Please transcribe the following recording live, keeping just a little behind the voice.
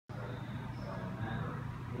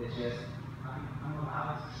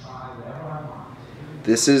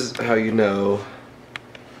This is how you know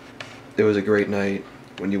it was a great night.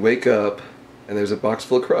 When you wake up and there's a box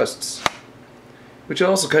full of crusts. Which is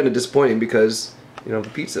also kind of disappointing because, you know, the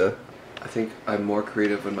pizza. I think I'm more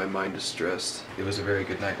creative when my mind is stressed. It was a very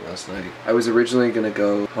good night last night. I was originally gonna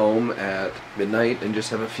go home at midnight and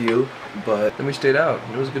just have a few, but then we stayed out.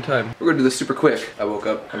 It was a good time. We're gonna do this super quick. I woke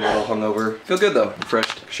up, I'm a little hungover. Feel good though.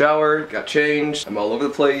 Refreshed. Showered, got changed. I'm all over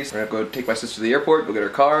the place. We're gonna go take my sister to the airport, go get her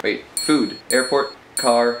car. Wait, food, airport,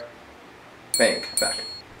 car, bank, back.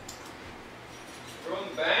 We're going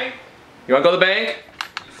to the bank? You wanna go to the bank?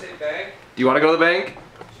 Did you say bank? Do you wanna go to the bank?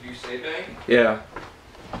 Did you say bank? Yeah.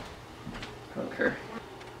 I don't care.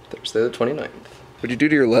 Thursday the 29th. What'd you do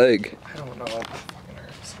to your leg? I don't know. It fucking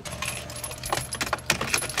hurts.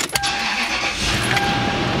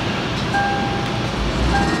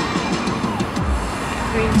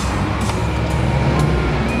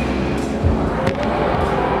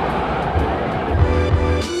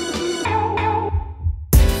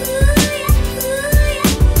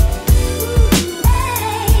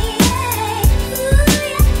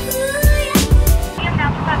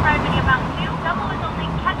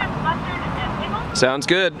 Sounds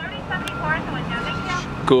good.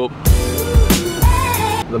 Cool.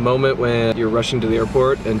 The moment when you're rushing to the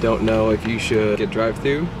airport and don't know if you should get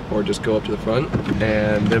drive-thru or just go up to the front,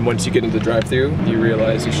 and then once you get into the drive-thru, you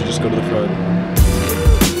realize you should just go to the front.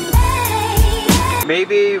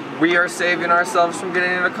 Maybe we are saving ourselves from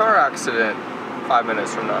getting in a car accident 5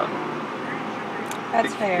 minutes from now.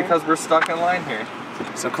 That's fair. Because we're stuck in line here.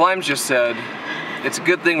 So Climbs just said, it's a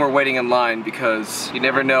good thing we're waiting in line because you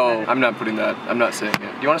never know. I'm not putting that. I'm not saying it.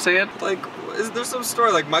 Do you want to say it? Like, is there some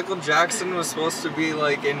story like Michael Jackson was supposed to be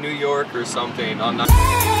like in New York or something on the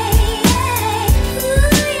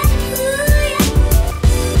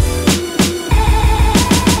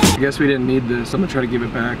I guess we didn't need this. I'm gonna try to give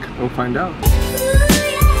it back. We'll find out.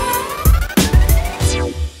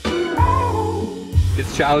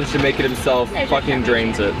 It's challenged to make it himself, fucking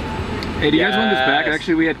drains it. Hey, do you guys want this back?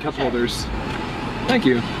 Actually, we had cup holders. Thank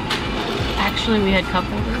you. Actually, we had cup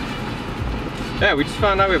holders. Yeah, we just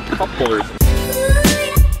found out we have cup holders.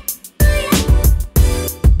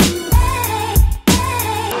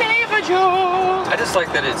 I just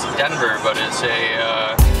like that it's Denver, but it's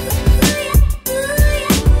a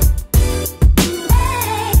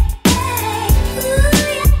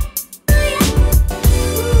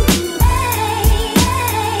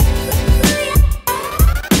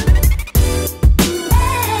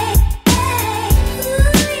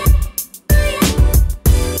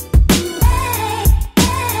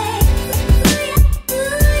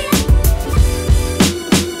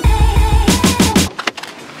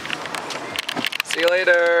See you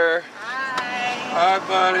later. Bye. Bye,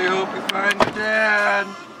 buddy. Hope you find your dad.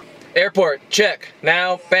 Airport, check.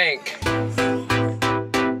 Now, bank.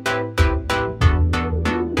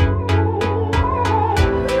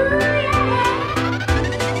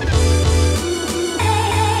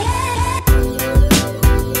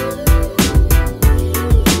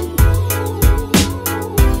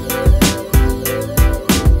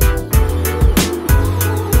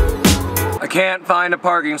 I can't find a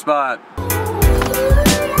parking spot.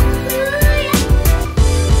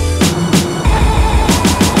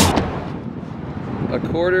 A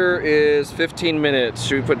quarter is 15 minutes.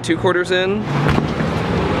 Should we put 2 quarters in?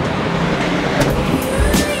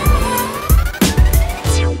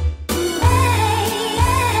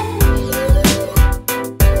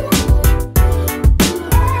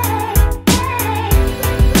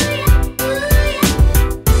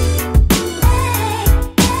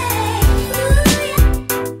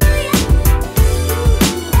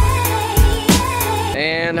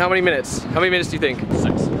 And how many minutes? How many minutes do you think?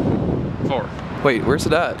 6. 4. Wait, where's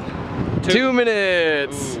it at? 2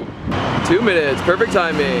 minutes! Ooh. 2 minutes, perfect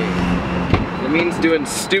timing. It means doing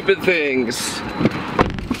stupid things.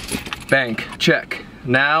 Bank, check.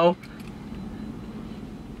 Now,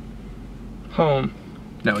 home.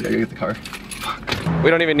 No, we gotta get the car. Fuck. We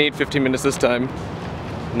don't even need 15 minutes this time.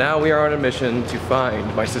 Now we are on a mission to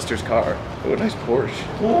find my sister's car. Oh, a nice Porsche.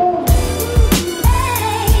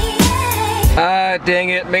 Ah, dang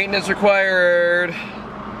it, maintenance required.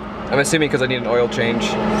 I'm assuming because I need an oil change.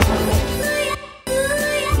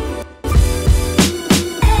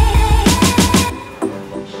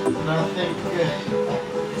 Nothing good.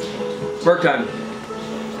 Twerk time.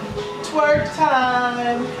 Twerk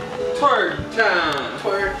time. Twerk time.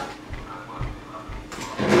 Twerk.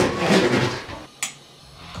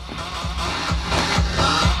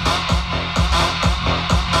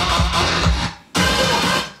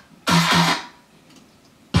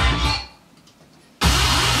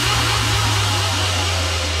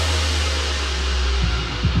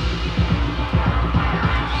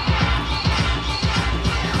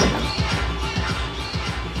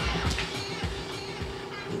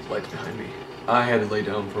 lights behind me. I had to lay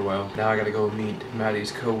down for a while. Now I gotta go meet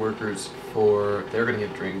Maddie's co-workers for, they're gonna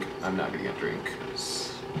get a drink. I'm not gonna get a drink.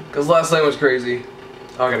 Cause last night was crazy.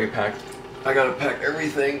 Oh, I gotta get packed. I gotta pack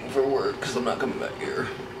everything for work cause I'm not coming back here.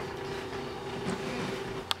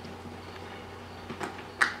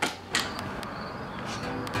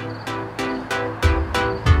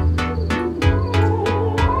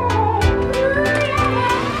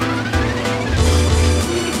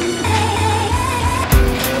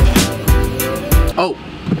 Oh,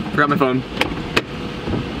 forgot my phone.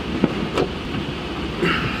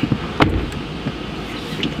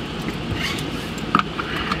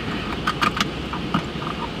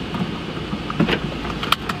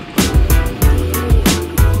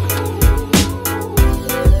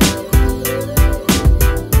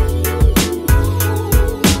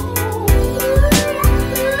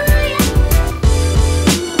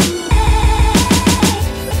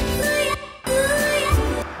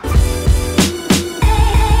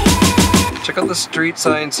 Check out the street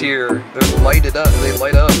signs here. They're lighted up. They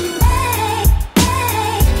light up.